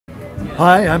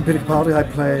Hi, I'm Peter Capaldi. I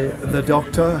play the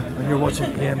Doctor, and you're watching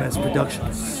EMS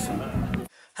Productions.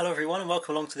 Hello everyone and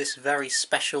welcome along to this very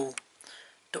special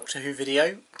Doctor Who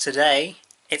video. Today,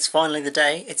 it's finally the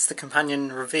day, it's the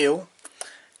companion reveal,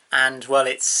 and well,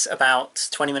 it's about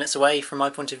 20 minutes away from my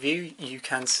point of view. You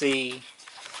can see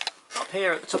up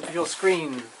here at the top of your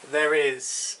screen there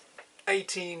is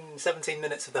 17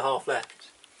 minutes of the half left.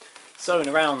 So in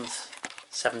around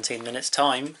 17 minutes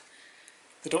time,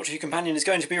 the Doctor Who companion is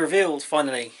going to be revealed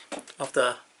finally,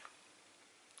 after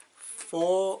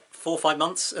four or 5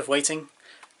 months of waiting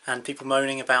and people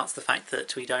moaning about the fact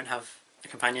that we don't have a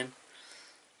companion.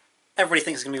 Everybody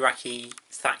thinks it's going to be Raki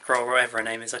Thakral, or whatever her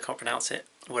name is, I can't pronounce it,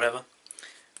 or whatever.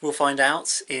 We'll find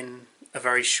out in a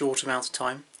very short amount of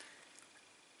time.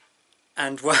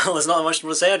 And well, there's not much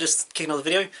more to say, I'll just kick another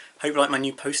video. Hope you like my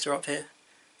new poster up here.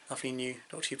 Lovely new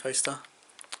Doctor Who poster.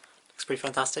 Looks pretty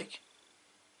fantastic.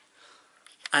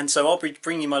 And so I'll be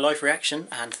bringing you my live reaction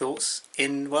and thoughts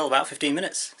in, well, about 15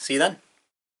 minutes. See you then.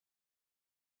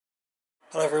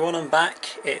 Hello everyone, I'm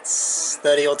back. It's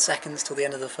 30 odd seconds till the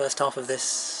end of the first half of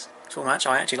this football match.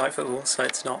 I actually like football, so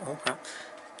it's not,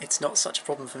 it's not such a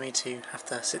problem for me to have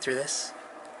to sit through this.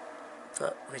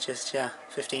 But we're just,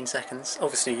 15 seconds.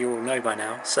 Obviously you all know by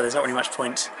now, so there's not really much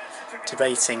point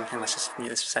debating, and let's just mute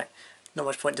this for a sec. Not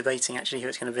much point debating actually who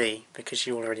it's going to be, because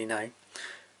you all already know.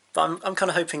 But I'm kind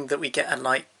of hoping that we get a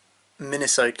like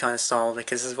Minnesota kind of style,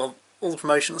 because as well, all the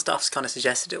promotional stuff's kind of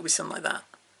suggested it'll be something like that.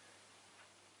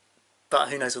 But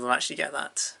who knows if we'll actually get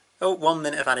that. Oh, 1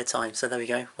 minute of added time, so there we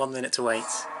go, 1 minute to wait.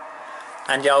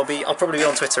 And yeah, I'll probably be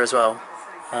on Twitter as well.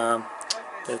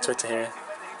 The Twitter here.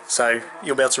 So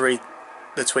you'll be able to read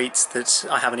the tweets that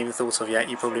I haven't even thought of yet.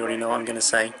 You probably already know what I'm going to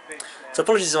say. So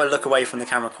apologies if I look away from the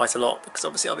camera quite a lot, because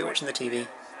obviously I'll be watching the TV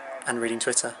and reading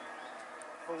Twitter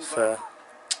for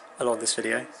a lot of this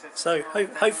video. So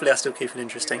hopefully I still keep it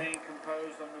interesting.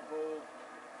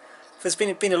 It's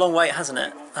been a long wait, hasn't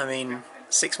it? I mean,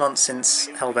 6 months since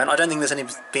Hellbent. I don't think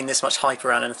there's been this much hype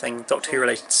around anything Doctor Who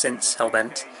related since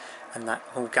Hellbent and that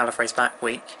whole Gallifrey's Back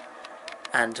week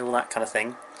and all that kind of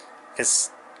thing.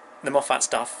 Because the Moffat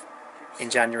stuff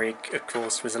in January, of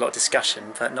course, was a lot of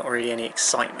discussion, but not really any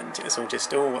excitement. It was all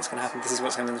just, oh, what's going to happen? This is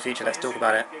what's going to happen in the future. Let's talk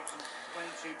about it.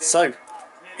 So,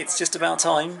 it's just about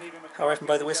time. However,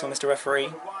 by the whistle, Mr. Referee.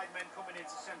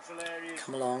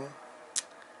 Come along.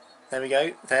 There we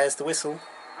go. There's the whistle.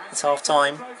 It's half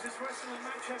time.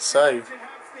 So,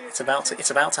 it's about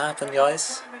to happen,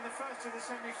 guys.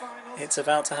 It's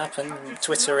about to happen.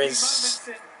 Twitter is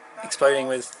exploding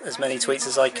with as many tweets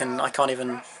as I can. I can't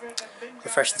even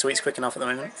refresh the tweets quick enough at the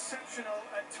moment.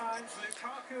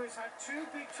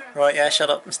 Right, yeah, shut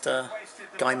up, Mr.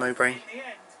 Guy Mowbray,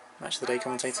 Match of the Day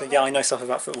commentator. Yeah, I know stuff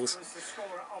about footballs,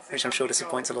 which I'm sure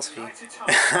disappoints a lot of you,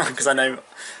 because I know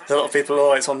a lot of people.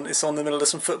 Oh, it's on the middle of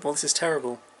some football. This is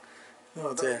terrible.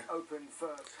 Oh dear.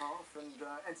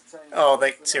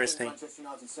 Oh, seriously.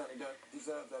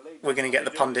 We're going to get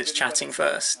the pundits chatting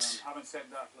first.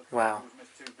 Wow.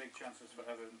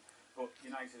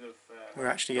 We're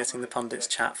actually getting the pundits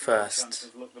chat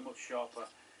first.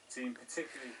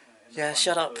 Yeah,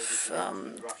 shut up,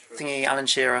 thingy Alan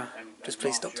Shearer. Just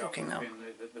please stop talking now.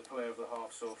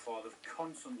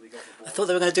 I thought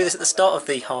they were going to do this at the start of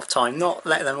the half-time, not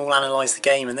let them all analyse the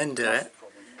game and then do it.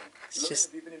 It's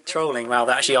just trolling. Wow,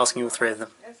 they're actually asking all three of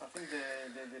them.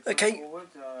 Okay,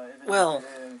 well,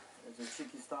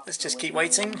 let's just keep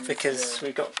waiting, because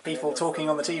we've got people talking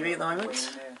on the TV at the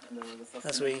moment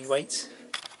as we wait.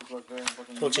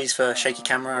 Apologies for shaky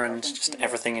camera and just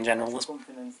everything in general that's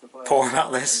poor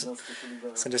about this.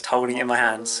 So I'm just holding it in my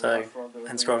hand,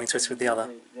 and scrolling Twitter with the other.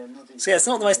 So yeah, it's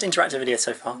not the most interactive video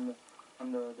so far,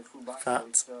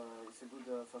 but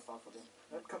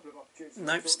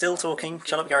nope, still talking.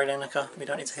 Shut up, Gary Lineker. We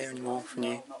don't need to hear any more from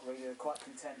you.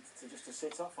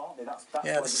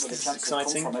 Yeah, this is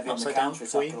exciting. Upside down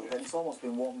for you.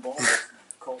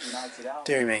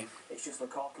 Dear me.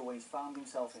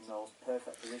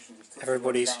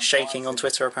 Everybody's shaking on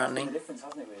Twitter apparently.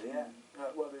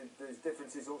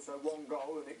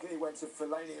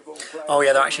 Oh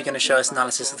yeah, they're actually going to show us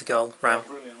analysis of the goal. Wow.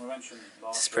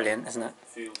 This is brilliant, isn't it?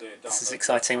 This is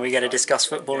exciting. We get to discuss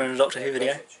football in a Doctor Who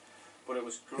video.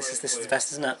 This is the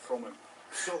best, isn't it?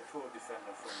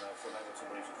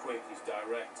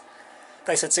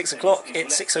 They said 6 o'clock,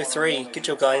 it's 6:03. Good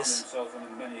job, guys.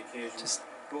 Just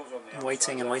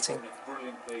waiting and waiting.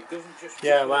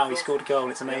 Yeah, wow, he scored a goal,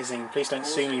 it's amazing. Please don't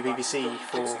sue me, BBC,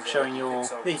 for showing your...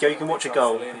 There you go, you can watch a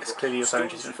goal, because clearly you're so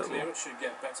interested in football.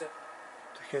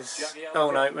 Because...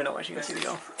 Oh no, we're not actually going to see the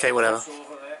goal. Okay, whatever.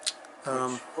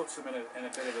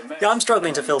 Yeah, I'm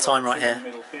struggling to fill time right here.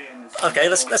 Okay,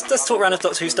 let's talk around of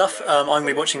Doctor Who stuff. I'm going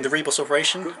to be watching the Rebus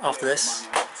operation after this,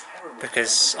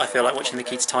 because I feel like watching the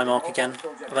Key to Time arc again.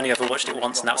 I've only ever watched it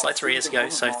once, and that was like 3 years ago,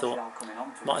 so I thought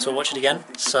might as well watch it again.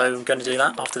 So I'm going to do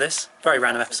that after this. Very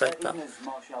random episode, but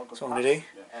that's what I'm going to do.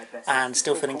 And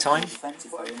still filling time.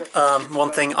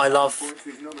 One thing I love,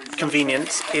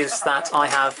 convenience, is that I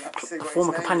have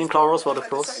former companion Clara Oswald, of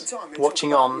course,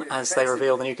 watching on as they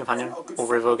reveal the new companion, or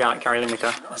reveal Gary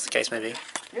Lineker, as the case may be.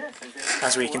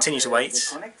 As we continue to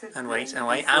wait, and wait, and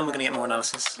wait, and we're going to get more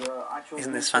analysis.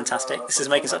 Isn't this fantastic? This is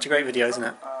making such a great video, isn't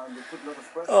it?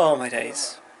 Oh my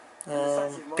days.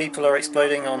 People are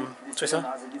exploding on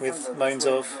Twitter with moans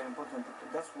of,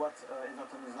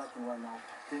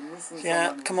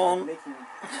 yeah, come on,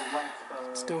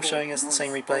 still showing us the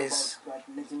same replays.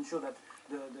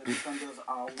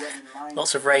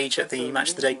 Lots of rage at the Match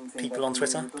of the Day people on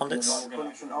Twitter, pundits.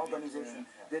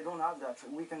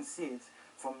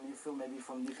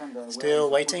 Still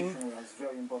waiting.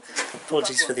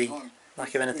 Apologies for the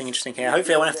lack of anything interesting here.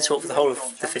 Hopefully I won't have to talk for the whole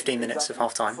of the 15 minutes of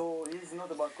half time.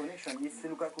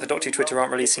 The Doctor Who Twitter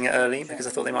aren't releasing it early because I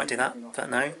thought they might do that, but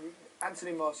no.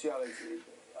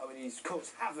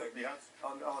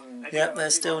 Yeah, they're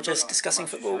still just discussing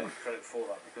football.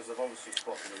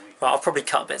 Well, I'll probably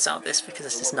cut bits out of this because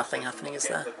there's just nothing happening, is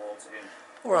there?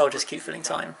 Or I'll just keep filling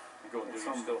time.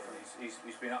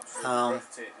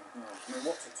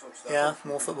 Yeah,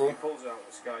 more football.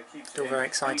 Still very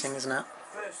exciting, isn't it?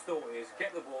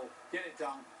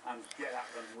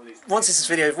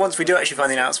 Once we do actually find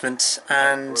the announcement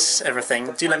and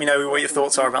everything, do let me know what your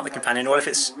thoughts are about the companion. Or if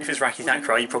it's Raki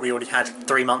Thakrar, you probably already had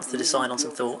 3 months to decide on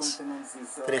some thoughts.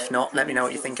 But if not, let me know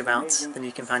what you think about the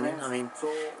new companion. I mean,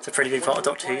 it's a pretty big part of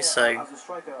Doctor Who, so,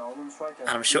 and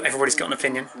I'm sure everybody's got an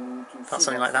opinion about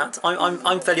something like that.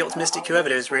 I'm fairly optimistic, whoever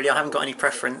it is, really. I haven't got any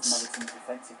preference.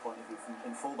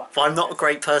 But I'm not a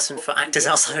great person for actors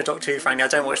outside of Doctor Who, frankly. I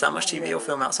don't watch that much TV or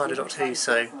film outside of Doctor Who,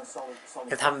 so if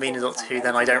they haven't been in Doctor Who,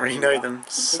 then I don't really know them.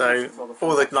 So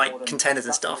all the contenders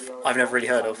and stuff I've never really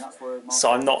heard of.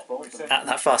 So I'm not at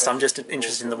that fussed. I'm just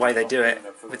interested in the way they do it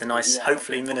with a nice,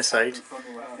 hopefully, minisode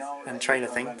and trailer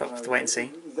thing. But we'll have to wait and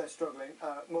see.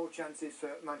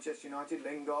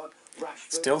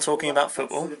 Still talking about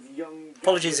football.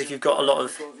 Apologies if you've got a lot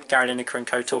of Gary Lineker and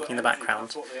co talking in the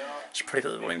background. Should probably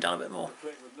put the volume down a bit more.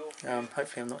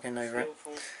 Hopefully I'm not getting over it.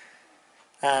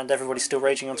 And everybody's still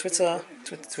raging on Twitter.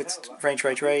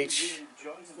 Rage.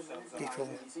 People,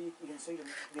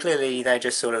 clearly they're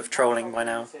just sort of trolling by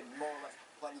now.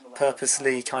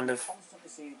 Purposely kind of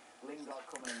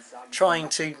trying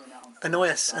to annoy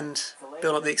us and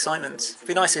build up the excitement. It'd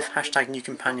be nice if hashtag new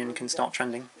companion can start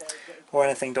trending. Or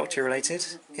anything Doctor related.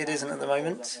 It isn't at the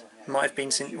moment. It might have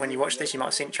been, when you watch this, you might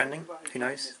have seen it trending. Who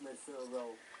knows?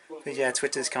 But yeah,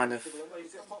 Twitter's kind of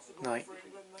like,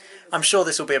 I'm sure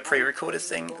this will be a pre-recorded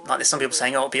thing. Like there's some people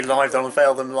saying, oh, it'll be live, they'll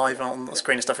unveil them live on the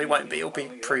screen and stuff. It won't be, it'll be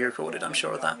pre-recorded, I'm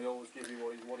sure of that.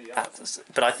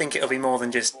 But I think it'll be more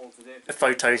than just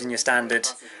photos in your standard,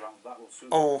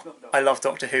 oh, I love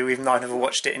Doctor Who, even though I've never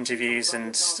watched it, interviews,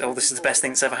 and oh, this is the best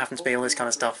thing that's ever happened to me, all this kind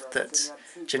of stuff. That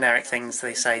generic things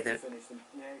they say that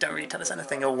don't really tell us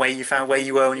anything, or where you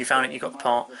were when you found it, you got the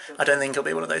part. I don't think it'll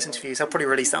be one of those interviews. I'll probably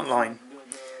release that online.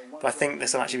 But I think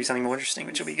this will actually be something more interesting,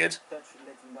 which will be good.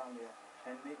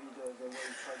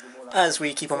 As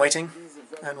we keep on waiting,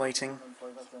 and waiting,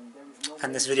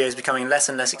 and this video is becoming less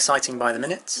and less exciting by the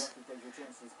minute,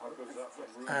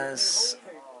 as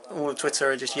all of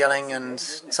Twitter are just yelling and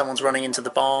someone's running into the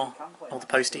bar, or the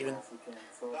post even,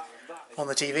 on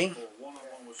the TV.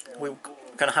 We're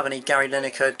going to have any Gary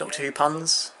Lineker Doctor Who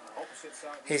puns.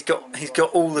 He's got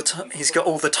all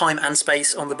the time and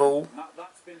space on the ball.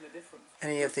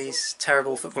 Any of these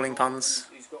terrible footballing puns.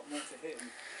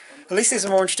 At least it's a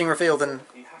more interesting reveal than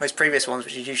most previous ones,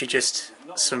 which is usually just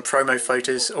some promo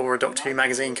photos or a Doctor Who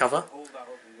magazine cover.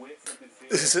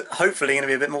 This is hopefully going to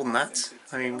be a bit more than that.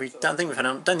 I mean, we don't think we've had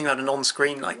an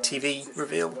on-screen like TV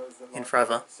reveal in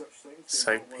forever,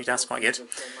 so that's quite good.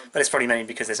 But it's probably mainly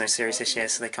because there's no series this year,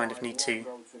 so they kind of need to.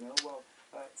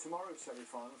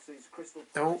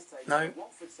 Oh no!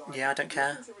 Yeah, I don't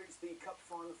care.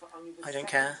 I don't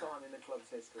care.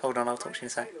 Hold on, I'll talk to you in a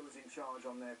sec.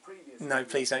 No,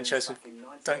 please don't show us.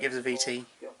 Don't give us a VT.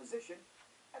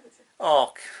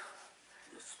 Oh,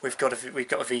 we've got a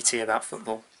VT about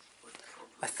football.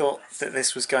 I thought that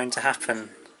this was going to happen.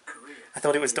 I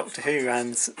thought it was Doctor Who,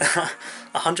 and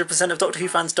 100% of Doctor Who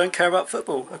fans don't care about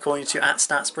football, according to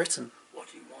 @StatsBritain,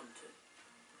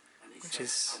 which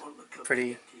is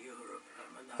pretty.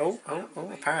 Oh!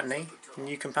 Apparently, the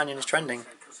new companion is trending.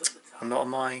 I'm not on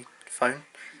my phone.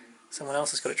 Someone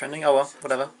else has got it trending. Oh well,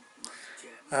 whatever.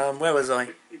 Where was I?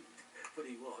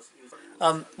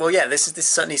 Well, yeah, this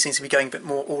certainly seems to be going a bit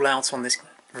more all out on this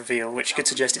reveal, which could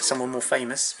suggest it's someone more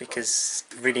famous, because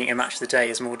reading a Match of the Day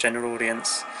is more general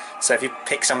audience. So if you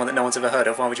pick someone that no one's ever heard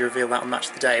of, why would you reveal that on Match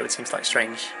of the Day? It would seem like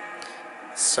strange.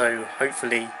 So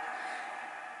hopefully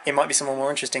it might be someone more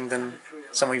interesting than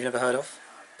someone you've never heard of,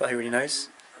 but who really knows?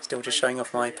 Still just showing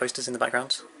off my posters in the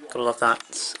background. Gotta love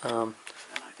that.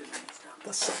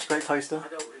 That's such a great poster.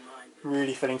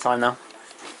 Really filling time now.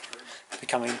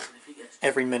 Becoming,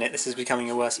 every minute this is becoming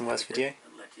a worse and worse video.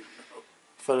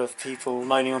 Full of people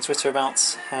moaning on Twitter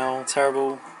about how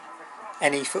terrible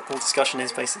any football discussion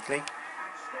is, basically.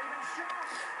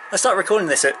 I started recording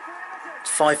this at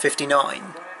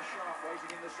 5:59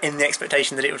 in the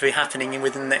expectation that it would be happening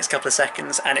within the next couple of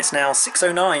seconds, and it's now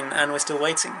 6:09 and we're still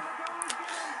waiting.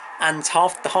 And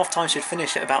the half time should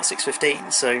finish at about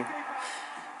 6:15, so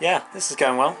yeah, this is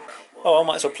going well. Oh, I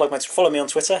might as well follow me on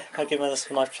Twitter. I'll give myself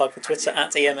a nice plug for Twitter,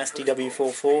 at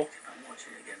EMSDW44.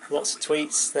 Lots of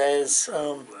tweets. There's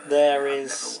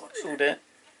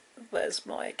there's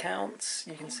my account.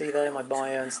 You can see there my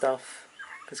bio and stuff,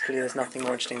 because clearly there's nothing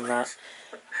more interesting than that.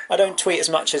 I don't tweet as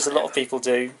much as a lot of people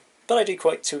do, but I do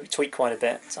tweet quite a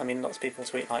bit. I mean, lots of people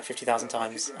tweet like 50,000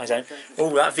 times. I don't.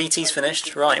 Oh, that VT's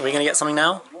finished. Right, are we going to get something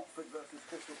now?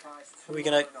 Are we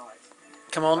going to...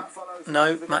 Come on.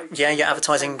 No. Yeah, you're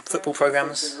advertising football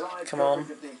programmes. Come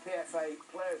on.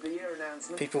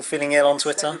 People feeling ill on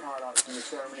Twitter.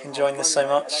 Enjoying this so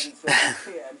much.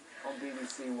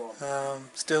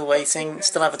 Still waiting.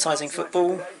 Still advertising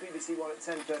football.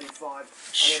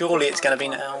 Surely it's going to be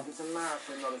now.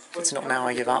 If it's not now,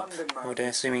 I give up. Oh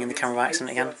dear, zooming in the camera by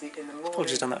accident again. I've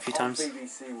just done that a few times.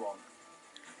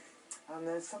 And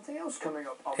there's something else coming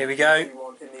up. Here we go.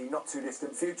 In the not too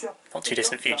distant future. Not too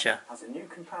distant future. Has a new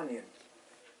companion.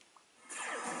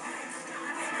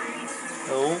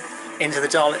 Oh, into the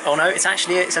Dalek. Oh no, it's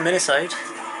a Minnesota.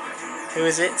 Who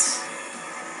is it?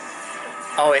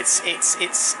 Oh,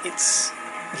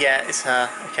 yeah, it's her.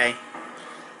 Okay.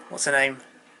 What's her name?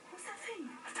 What's that thing?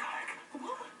 A Dalek.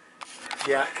 What?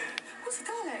 Yeah. What's a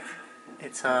Dalek?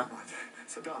 It's her.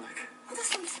 It's a Dalek. Well,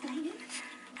 that's not explaining.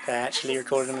 They actually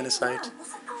recorded a Minnesota.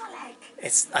 What's a Dalek?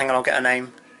 It's. Hang on, I'll get her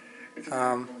name.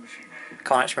 Can't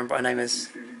actually remember what her name is.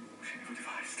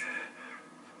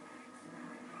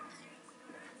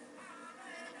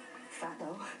 Fat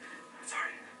though.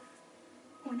 Sorry.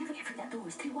 We'll never get through that door.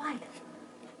 It's too wide.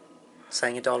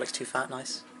 Saying a Dalek's too fat,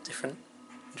 nice, different,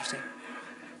 interesting.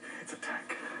 It's a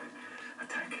tank. A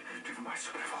tank driven by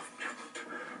super evolved mutant,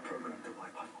 programmed to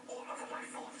wipe out all other life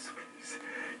forms. Please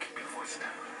keep your voice down.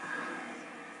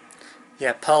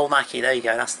 Yeah, Pearl Mackie, there you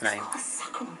go, that's the name. Got a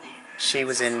sucker on there. She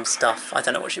was in stuff. I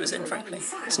don't know what she was in, frankly.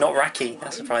 It's not Raki,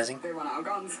 that's surprising. They run out of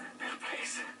guns.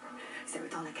 Please. Is there a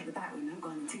Dalek in the back with no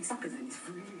gun and 2 suckers and he's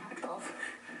really hacked off?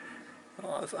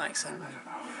 Oh, that accent. I don't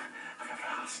know. I've never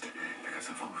asked because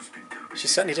I've always been too busy.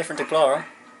 She's certainly different to Clara.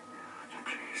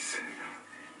 Please.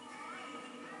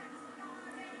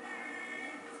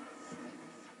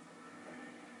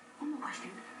 One more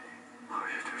question. Oh,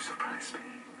 you do surprise me.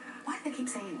 Why do they keep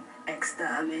saying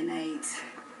exterminate?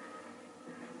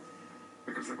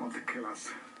 Because they want to kill us.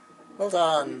 Well It'd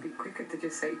done. be quicker to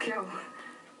just say kill.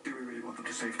 Do we really want them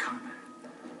to save time?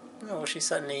 Oh, well, she's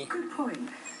certainly Good point.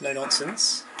 no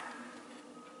nonsense.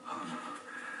 Oh no.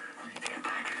 We need to get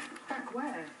back. Back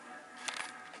where?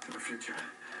 To the future.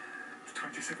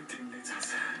 2017 needs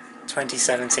us.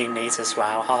 2017 needs us,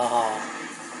 wow, ha ha.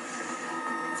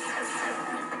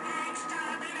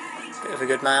 Bit of a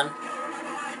good man.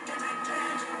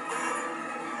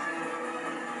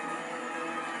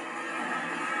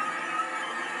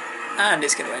 And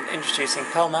it's going to end introducing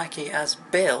Pearl Mackie as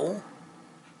Bill.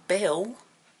 Bill?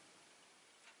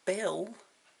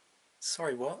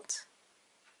 Sorry, what?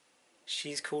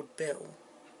 She's called Bill.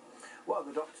 Well,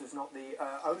 the Doctor's not the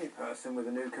only person with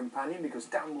a new companion, because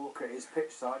Dan Walker is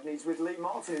pitch side and he's with Lee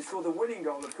Martin, who scored the winning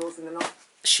goal, of course, in the night.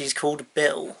 She's called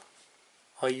Bill.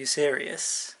 Are you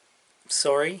serious?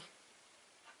 Sorry?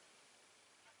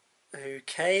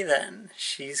 Okay then,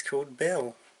 she's called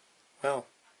Bill. Well,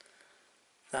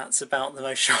 that's about the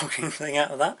most shocking thing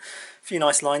out of that. A few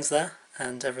nice lines there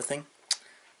and everything.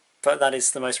 But that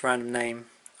is the most random name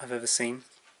I've ever seen.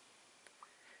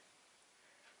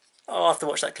 I'll have to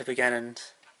watch that clip again and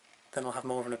then I'll have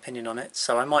more of an opinion on it.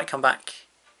 So I might come back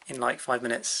in like 5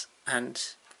 minutes and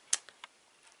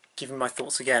give you my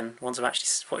thoughts again once I've actually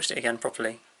watched it again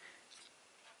properly,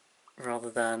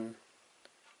 rather than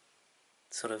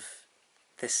sort of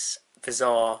this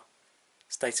bizarre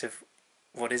state of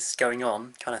what is going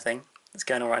on kind of thing that's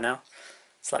going on right now.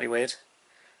 Slightly weird.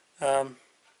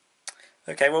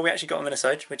 Okay, well we actually got a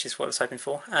minisode, which is what I was hoping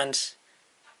for, and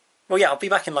well yeah, I'll be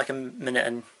back in like a minute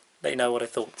and let you know what I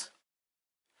thought.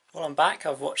 Well, I'm back,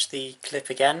 I've watched the clip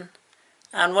again,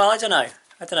 and well, I don't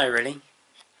know really.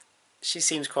 She's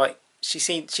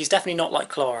definitely not like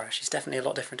Clara, she's definitely a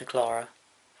lot different to Clara.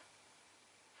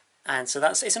 And so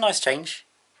it's a nice change.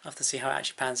 I'll have to see how it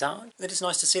actually pans out. It is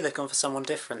nice to see they've gone for someone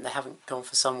different. They haven't gone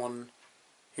for someone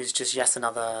who's just yet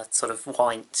another sort of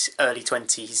white, early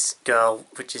 20s girl,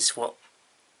 which is what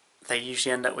they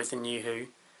usually end up with in New Who.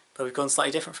 But we've gone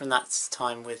slightly different from that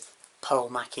time with Pearl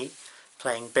Mackie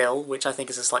playing Bill, which I think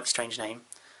is a slightly strange name.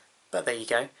 But there you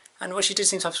go. And well, she did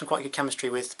seem to have some quite good chemistry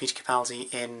with Peter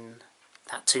Capaldi in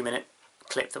that 2-minute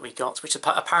clip that we got, which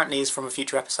apparently is from a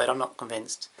future episode. I'm not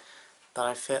convinced. But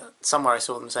I feel somewhere I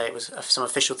saw them say it was, some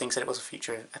official thing said it was a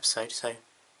future episode, so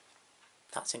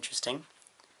that's interesting.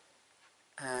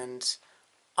 And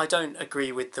I don't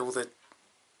agree with all the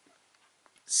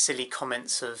silly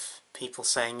comments of people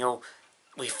saying, oh,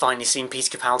 we've finally seen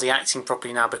Peter Capaldi acting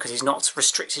properly now because he's not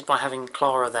restricted by having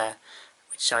Clara there.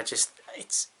 Which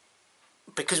it's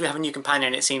because we have a new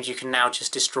companion, it seems you can now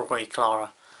just destroy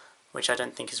Clara, which I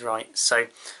don't think is right. So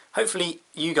hopefully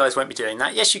you guys won't be doing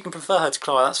that. Yes, you can prefer her to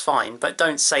Clara, that's fine, but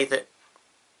don't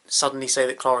suddenly say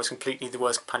that Clara is completely the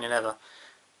worst companion ever.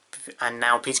 And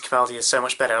now Peter Capaldi is so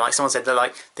much better. Like someone said that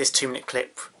like this 2-minute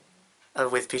clip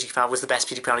with Peter Capaldi was the best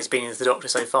Peter Capaldi's been as the Doctor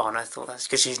so far, and I thought that's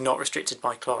because she's not restricted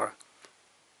by Clara,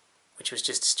 which was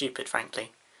just stupid,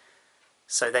 frankly.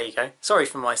 So there you go. Sorry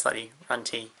for my slightly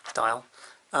ranty style.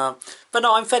 But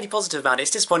no, I'm fairly positive about it.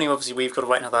 It's disappointing, obviously, we've got to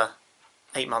wait another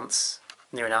 8 months,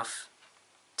 near enough,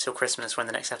 till Christmas when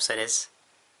the next episode is.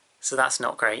 So that's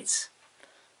not great.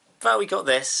 But we got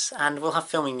this, and we'll have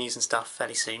filming news and stuff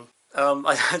fairly soon.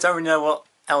 I don't really know what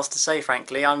else to say,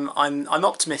 frankly. I'm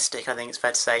optimistic, I think it's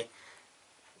fair to say.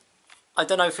 I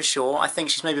don't know for sure. I think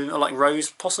she's maybe a bit more like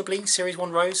Rose, possibly. Series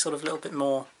 1 Rose, sort of a little bit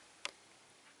more...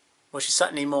 Well, she's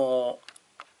certainly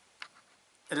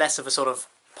less of a sort of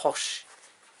posh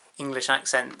English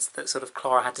accent that sort of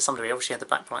Clara had to some degree. Obviously she had the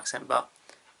Blackpool accent, but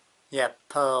yeah,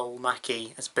 Pearl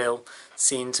Mackie as Bill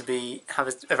seemed to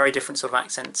have a very different sort of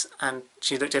accent, and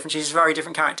she looked different. She's a very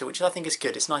different character, which I think is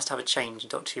good. It's nice to have a change in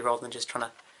Doctor Who rather than just trying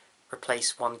to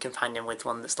replace one companion with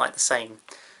one that's like the same.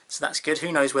 So that's good.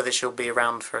 Who knows whether she'll be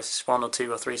around for 1 or 2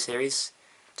 or 3 series.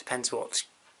 Depends what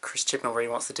Chris Chibnall really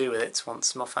wants to do with it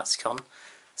once Moffat's gone.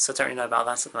 So I don't really know about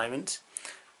that at the moment.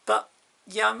 But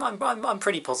yeah, I'm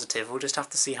pretty positive. We'll just have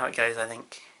to see how it goes, I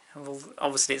think.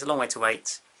 Obviously it's a long way to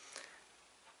wait.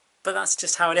 But that's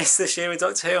just how it is this year with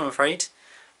Doctor Who, I'm afraid.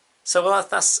 So well,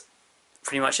 that's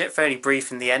pretty much it. Fairly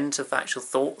brief in the end of actual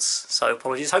thoughts, so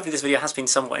apologies. Hopefully this video has been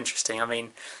somewhat interesting. I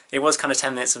mean, it was kind of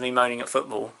 10 minutes of me moaning at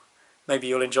football. Maybe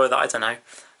you'll enjoy that, I don't know.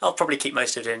 I'll probably keep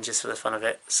most of it in just for the fun of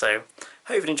it. So,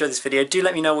 hope you enjoyed this video. Do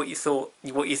let me know what you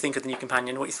think of the new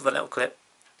companion, what you thought of that little clip.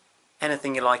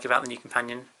 Anything you like about the new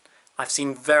companion. I've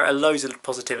seen loads of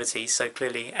positivity, so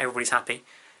clearly everybody's happy.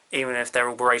 Even if they're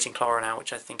all berating Clara now,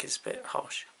 which I think is a bit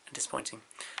harsh and disappointing.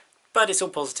 But it's all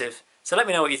positive. So let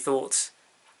me know what you thought.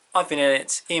 I've been in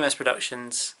it, EMS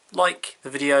Productions. Like the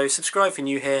video, subscribe if you're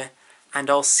new here, and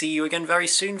I'll see you again very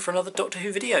soon for another Doctor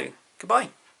Who video. Goodbye.